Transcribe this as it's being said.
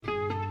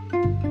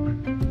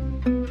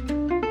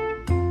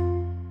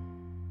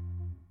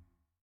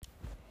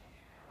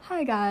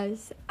Hi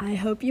guys, I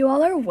hope you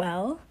all are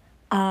well.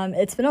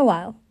 It's been a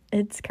while.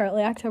 It's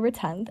currently October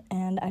 10th,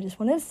 and I just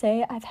wanted to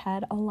say I've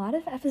had a lot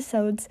of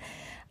episodes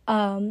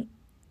that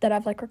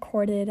I've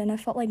recorded, and I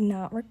felt like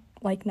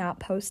not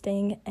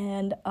posting,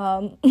 and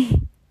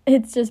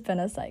it's just been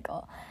a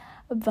cycle.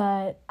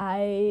 But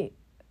I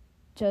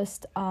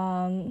just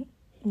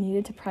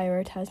needed to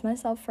prioritize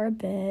myself for a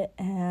bit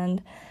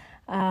and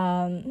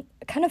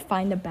kind of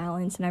find a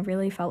balance, and I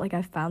really felt like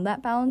I've found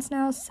that balance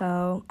now,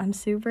 so I'm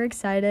super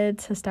excited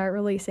to start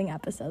releasing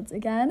episodes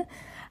again.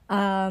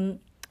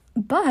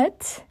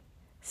 But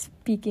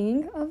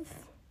speaking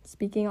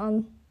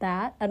on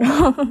that, I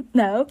don't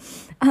know,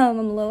 I'm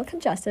a little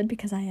congested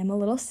because I am a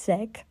little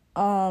sick,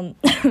 as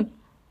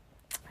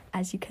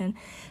you can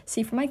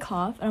see from my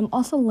cough, and I'm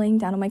also laying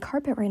down on my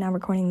carpet right now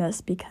recording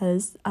this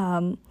because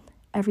my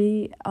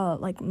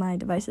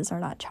devices are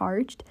not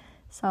charged,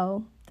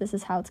 so this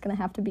is how it's gonna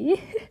have to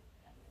be.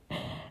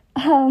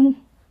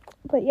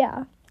 But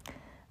yeah,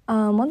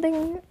 one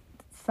thing,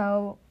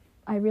 so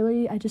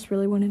I just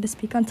really wanted to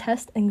speak on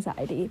test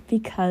anxiety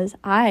because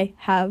I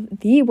have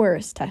the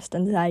worst test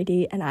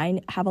anxiety, and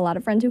I have a lot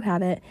of friends who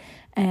have it,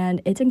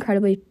 and it's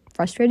incredibly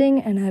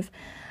frustrating, and I've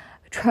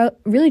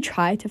really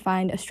tried to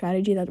find a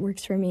strategy that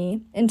works for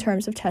me in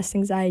terms of test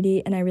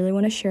anxiety, and I really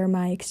want to share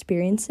my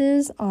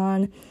experiences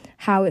on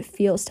how it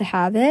feels to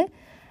have it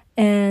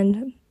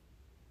and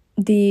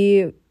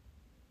the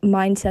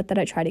mindset that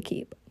I try to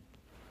keep.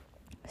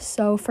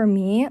 So for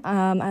me,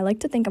 I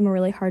like to think I'm a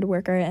really hard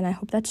worker, and I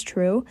hope that's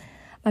true.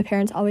 My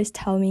parents always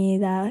tell me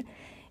that,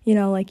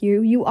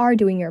 you are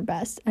doing your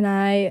best, and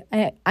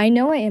I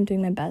know I am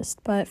doing my best,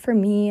 but for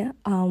me,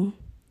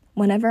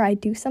 whenever I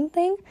do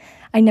something,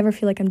 I never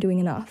feel like I'm doing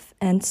enough,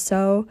 and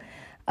so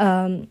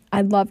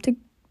I love to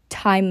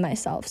time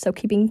myself, so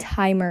keeping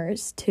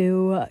timers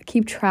to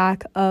keep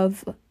track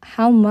of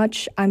how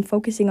much I'm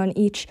focusing on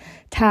each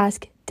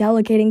task,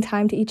 delegating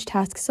time to each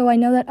task, so I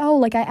know that,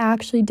 I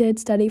actually did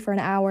study for an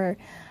hour.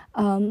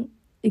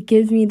 It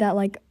gives me that,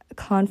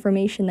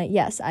 confirmation that,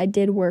 yes, I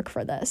did work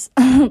for this.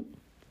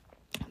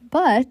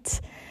 But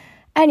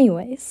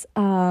anyways,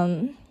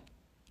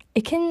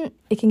 it can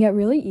get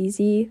really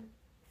easy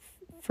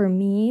for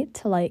me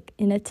to,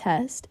 in a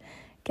test,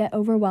 get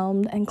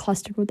overwhelmed and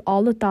clustered with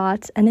all the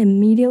thoughts, and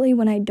immediately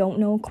when I don't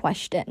know a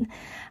question,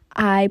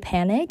 I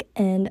panic,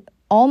 and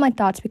all my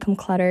thoughts become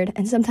cluttered,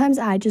 and sometimes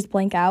I just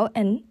blank out,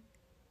 and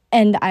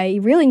I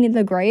really need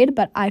the grade,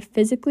 but I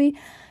physically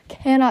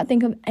cannot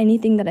think of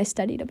anything that I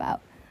studied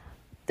about.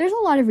 There's a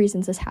lot of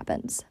reasons this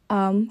happens.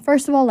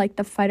 First of all,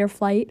 the fight or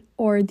flight,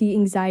 or the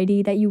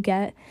anxiety that you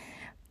get,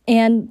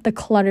 and the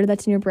clutter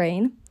that's in your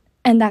brain.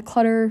 And that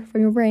clutter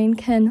from your brain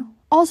can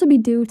also be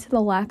due to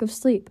the lack of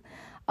sleep,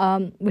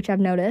 which I've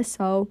noticed.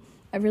 So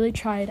I've really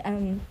tried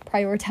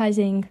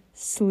prioritizing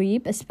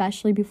sleep,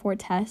 especially before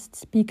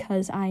tests,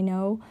 because I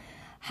know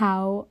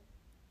how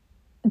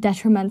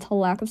detrimental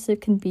lack of sleep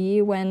can be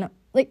when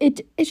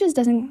it just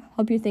doesn't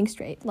help you think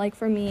straight.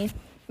 For me,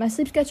 my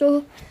sleep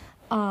schedule,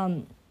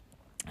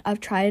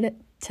 I've tried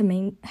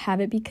to have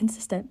it be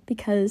consistent,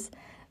 because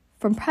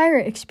from prior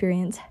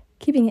experience,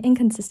 keeping it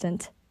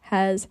inconsistent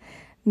has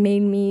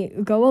made me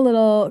go a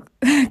little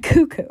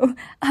cuckoo.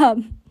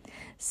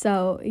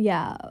 So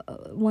yeah,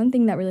 one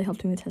thing that really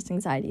helped me with test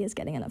anxiety is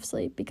getting enough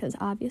sleep, because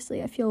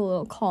obviously I feel a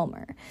little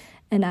calmer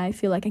and I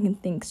feel like I can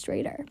think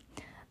straighter.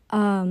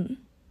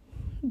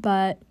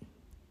 But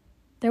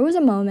there was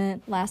a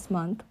moment last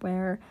month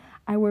where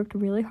I worked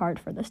really hard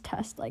for this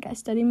test. I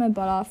studied my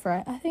butt off for,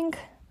 I think,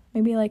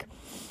 maybe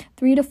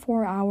 3 to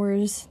 4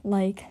 hours,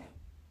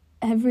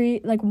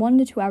 every 1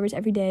 to 2 hours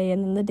every day,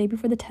 and then the day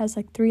before the test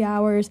 3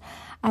 hours.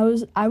 I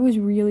was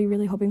really,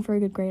 really hoping for a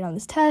good grade on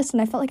this test,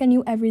 and I felt like I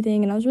knew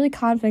everything, and I was really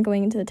confident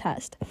going into the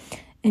test.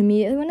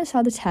 Immediately when I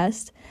saw the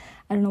test,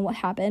 I don't know what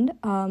happened.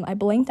 I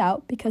blanked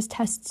out, because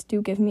tests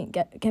do get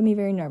me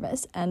very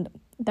nervous, and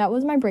that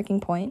was my breaking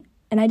point,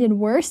 and I did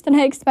worse than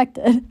I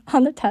expected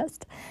on the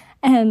test.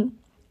 And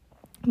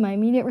my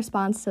immediate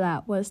response to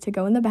that was to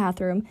go in the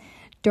bathroom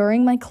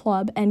during my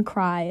club and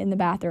cry in the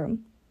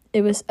bathroom.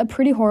 It was a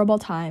pretty horrible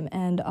time,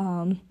 and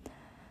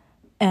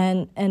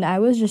I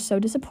was just so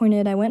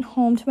disappointed. I went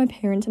home to my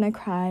parents and I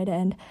cried,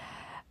 and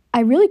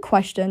I really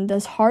questioned,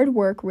 does hard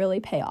work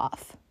really pay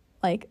off?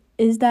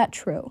 Is that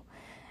true?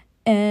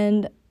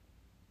 And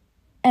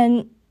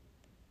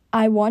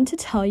I want to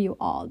tell you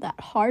all that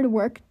hard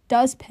work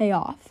does pay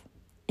off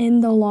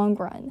in the long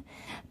run.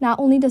 Not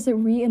only does it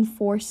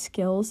reinforce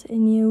skills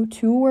in you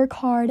to work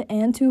hard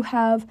and to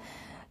have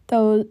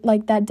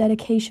that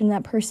dedication,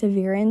 that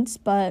perseverance,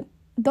 but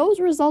those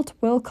results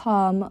will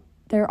come.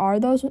 There are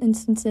those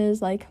instances,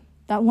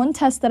 that one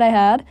test that I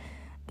had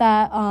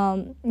that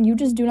you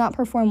just do not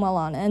perform well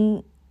on,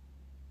 and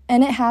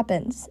it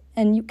happens,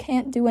 and you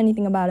can't do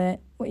anything about it.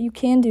 What you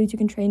can do is you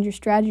can train your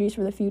strategies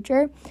for the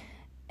future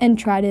and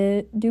try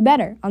to do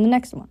better on the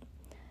next one.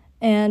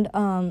 And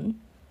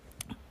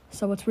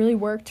so what's really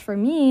worked for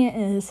me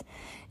is,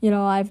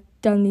 I've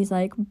done these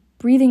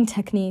breathing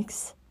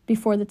techniques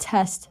before the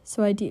test,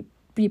 so I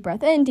deep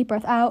breath in, deep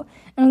breath out.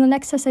 And on the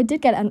next test, I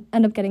did end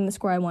up getting the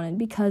score I wanted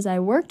because I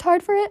worked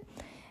hard for it,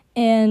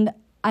 and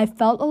I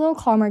felt a little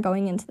calmer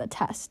going into the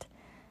test.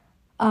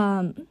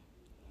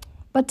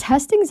 But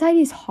test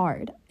anxiety is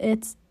hard.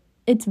 It's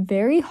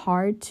very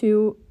hard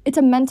to,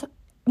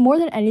 more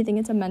than anything,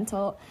 it's a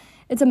mental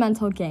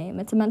game.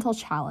 It's a mental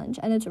challenge.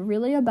 And it's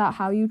really about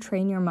how you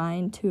train your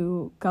mind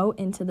to go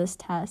into this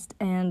test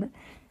and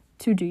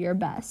to do your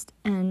best.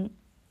 And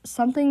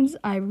some things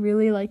I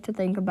really like to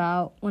think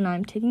about when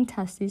I'm taking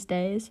tests these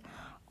days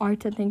are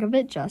to think of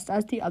it just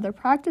as the other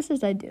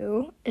practices I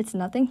do. It's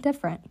nothing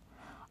different.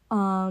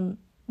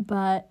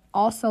 But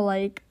also,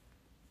 like,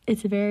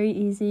 it's very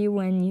easy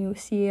when you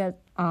see a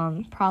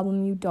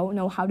problem you don't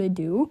know how to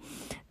do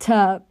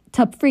to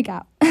freak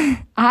out.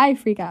 I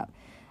freak out.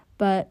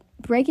 But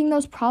breaking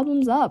those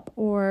problems up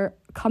or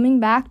coming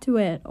back to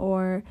it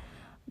or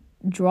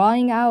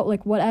drawing out,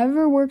 like,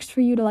 whatever works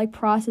for you to, like,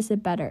 process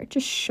it better.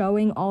 Just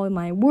showing all of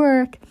my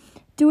work,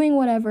 doing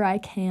whatever I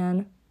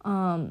can,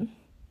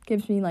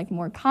 gives me, like,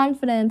 more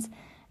confidence,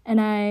 and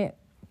I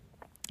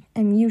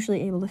am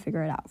usually able to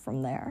figure it out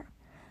from there.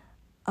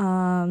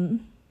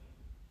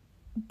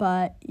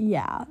 But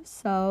yeah,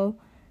 so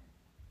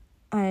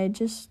I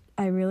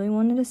really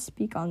wanted to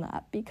speak on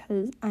that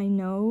because I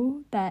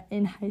know that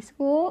in high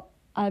school,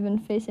 I've been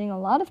facing a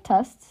lot of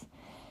tests,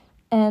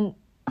 and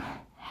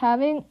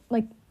having,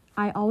 like,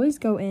 I always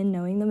go in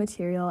knowing the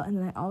material, and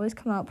then I always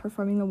come out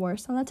performing the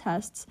worst on the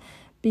tests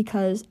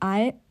because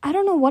I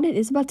don't know what it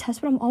is about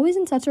tests, but I'm always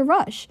in such a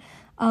rush.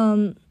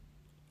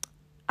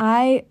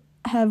 I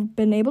have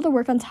been able to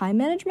work on time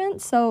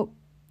management, so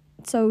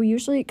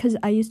usually, because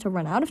I used to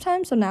run out of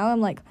time, so now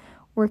I'm, like,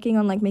 working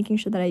on, like, making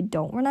sure that I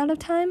don't run out of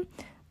time,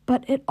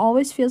 but it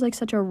always feels like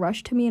such a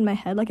rush to me in my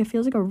head, like, it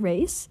feels like a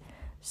race.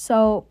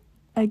 So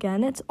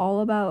again, it's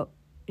all about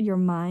your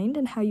mind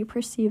and how you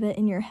perceive it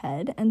in your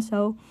head, and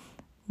so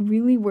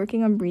really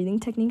working on breathing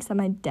techniques that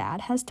my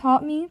dad has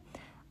taught me,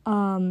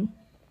 I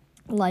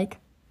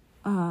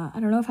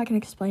don't know if I can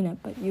explain it,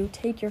 but you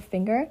take your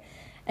finger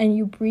and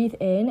you breathe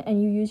in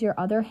and you use your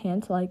other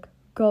hand to, like,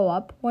 go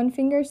up one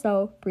finger,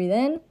 so breathe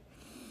in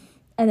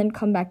and then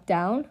come back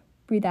down,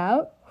 breathe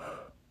out,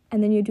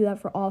 and then you do that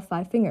for all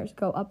 5 fingers.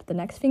 Go up the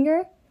next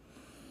finger,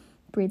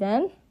 breathe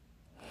in,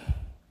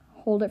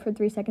 hold it for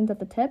 3 seconds at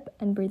the tip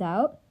and breathe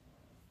out,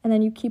 and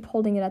then you keep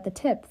holding it at the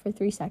tip for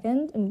 3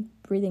 seconds and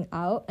breathing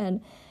out. And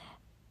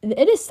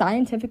it is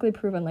scientifically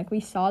proven. Like, we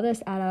saw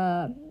this at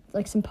a,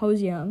 like,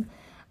 symposium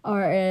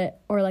or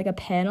like a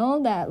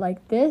panel that,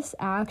 like, this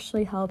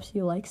actually helps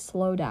you, like,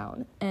 slow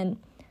down, and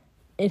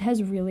it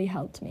has really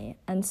helped me.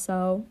 And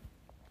so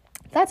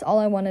that's all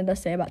I wanted to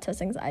say about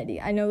test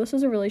anxiety. I know this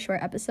was a really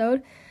short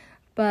episode,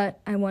 but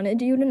I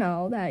wanted you to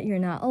know that you're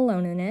not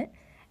alone in it.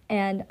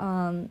 And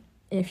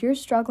if you're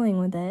struggling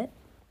with it,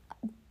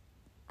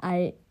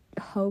 I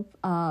hope,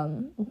 I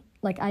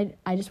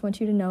just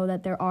want you to know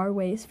that there are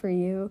ways for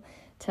you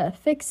to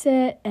fix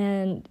it,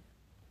 and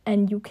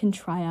you can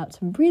try out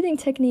some breathing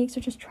techniques or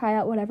just try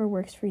out whatever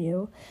works for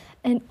you.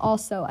 And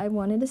also, I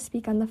wanted to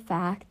speak on the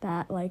fact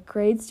that, like,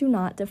 grades do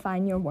not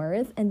define your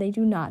worth, and they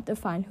do not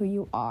define who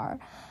you are.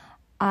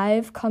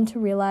 I've come to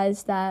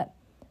realize that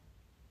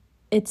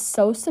it's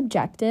so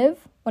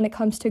subjective when it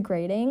comes to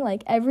grading.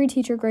 Like, every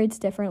teacher grades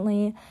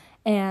differently,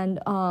 and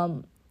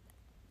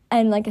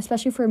like,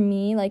 especially for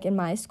me, like, in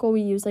my school,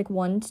 we use, like,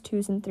 1s,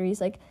 2s, and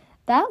 3s. Like,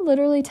 that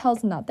literally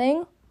tells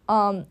nothing.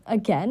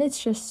 Again,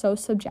 it's just so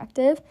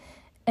subjective,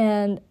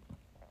 and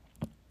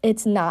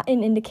it's not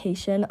an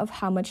indication of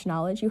how much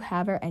knowledge you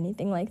have or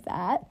anything like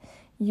that.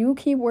 You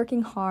keep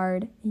working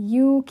hard.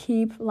 You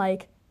keep,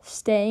 like,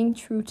 staying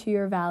true to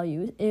your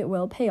values. It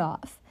will pay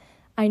off.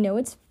 I know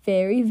it's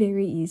very,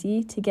 very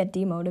easy to get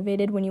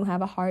demotivated when you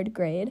have a hard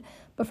grade,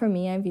 but for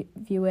me, I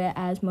view it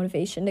as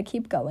motivation to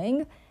keep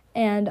going.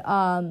 And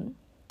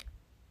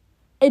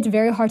it's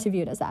very hard to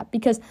view it as that,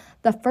 because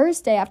the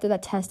first day after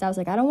that test, I was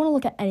like, I don't want to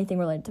look at anything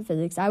related to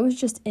physics. I was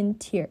just in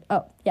tears.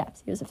 Oh,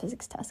 yes, it was a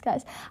physics test,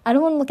 guys. I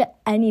don't want to look at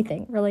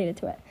anything related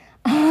to it.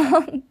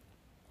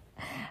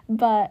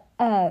 But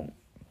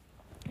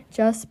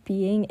just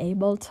being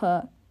able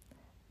to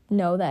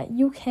know that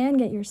you can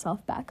get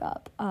yourself back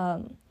up,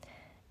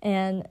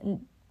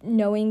 and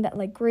knowing that,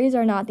 like, grades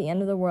are not the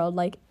end of the world.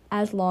 Like,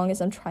 as long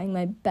as I'm trying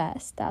my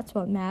best, that's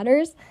what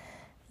matters.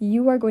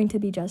 You are going to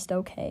be just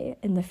okay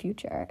in the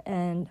future,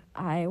 and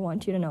I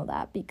want you to know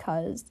that,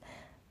 because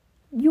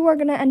you are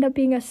going to end up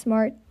being a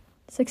smart,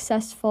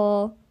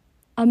 successful,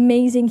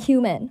 amazing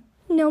human,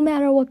 no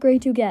matter what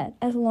grade you get,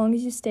 as long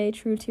as you stay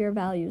true to your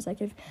values.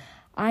 Like, if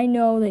I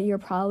know that you're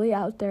probably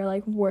out there,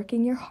 like,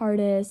 working your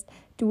hardest,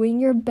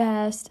 doing your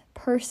best,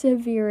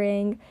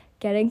 persevering,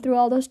 getting through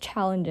all those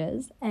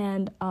challenges,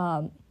 and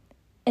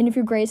if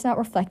your grade's not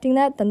reflecting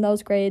that, then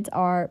those grades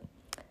are,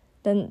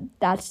 then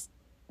that's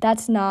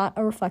not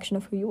a reflection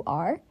of who you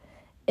are.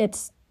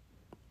 It's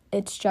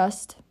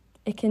just,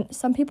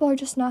 some people are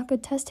just not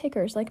good test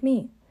takers like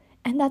me,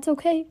 and that's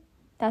okay.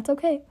 That's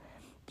okay.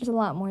 There's a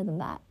lot more than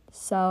that.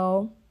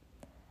 So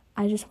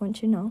I just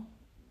want you to know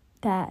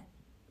that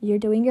you're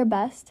doing your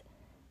best,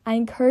 I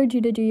encourage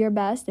you to do your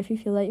best if you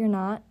feel that you're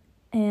not.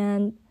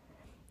 And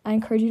I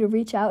encourage you to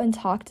reach out and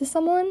talk to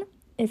someone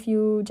if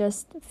you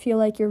just feel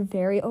like you're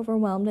very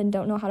overwhelmed and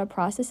don't know how to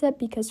process it,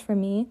 because for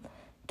me,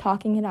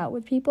 talking it out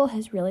with people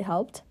has really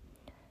helped.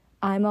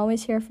 I'm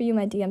always here for you.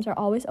 My DMs are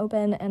always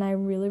open, and I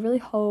really, really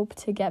hope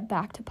to get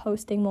back to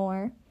posting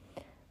more.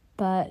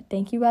 But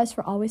thank you guys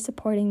for always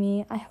supporting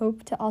me. I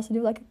hope to also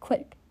do like a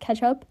quick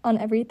catch up on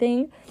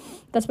everything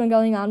that's been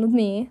going on with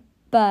me.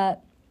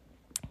 But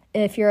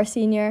if you're a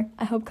senior,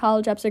 I hope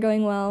college reps are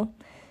going well.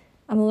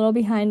 I'm a little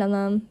behind on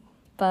them,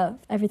 but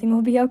everything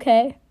will be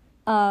okay.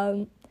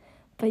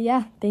 But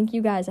yeah, thank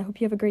you guys. I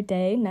hope you have a great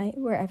day, night,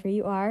 wherever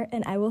you are,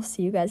 and I will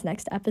see you guys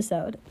next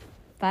episode.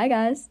 Bye,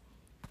 guys.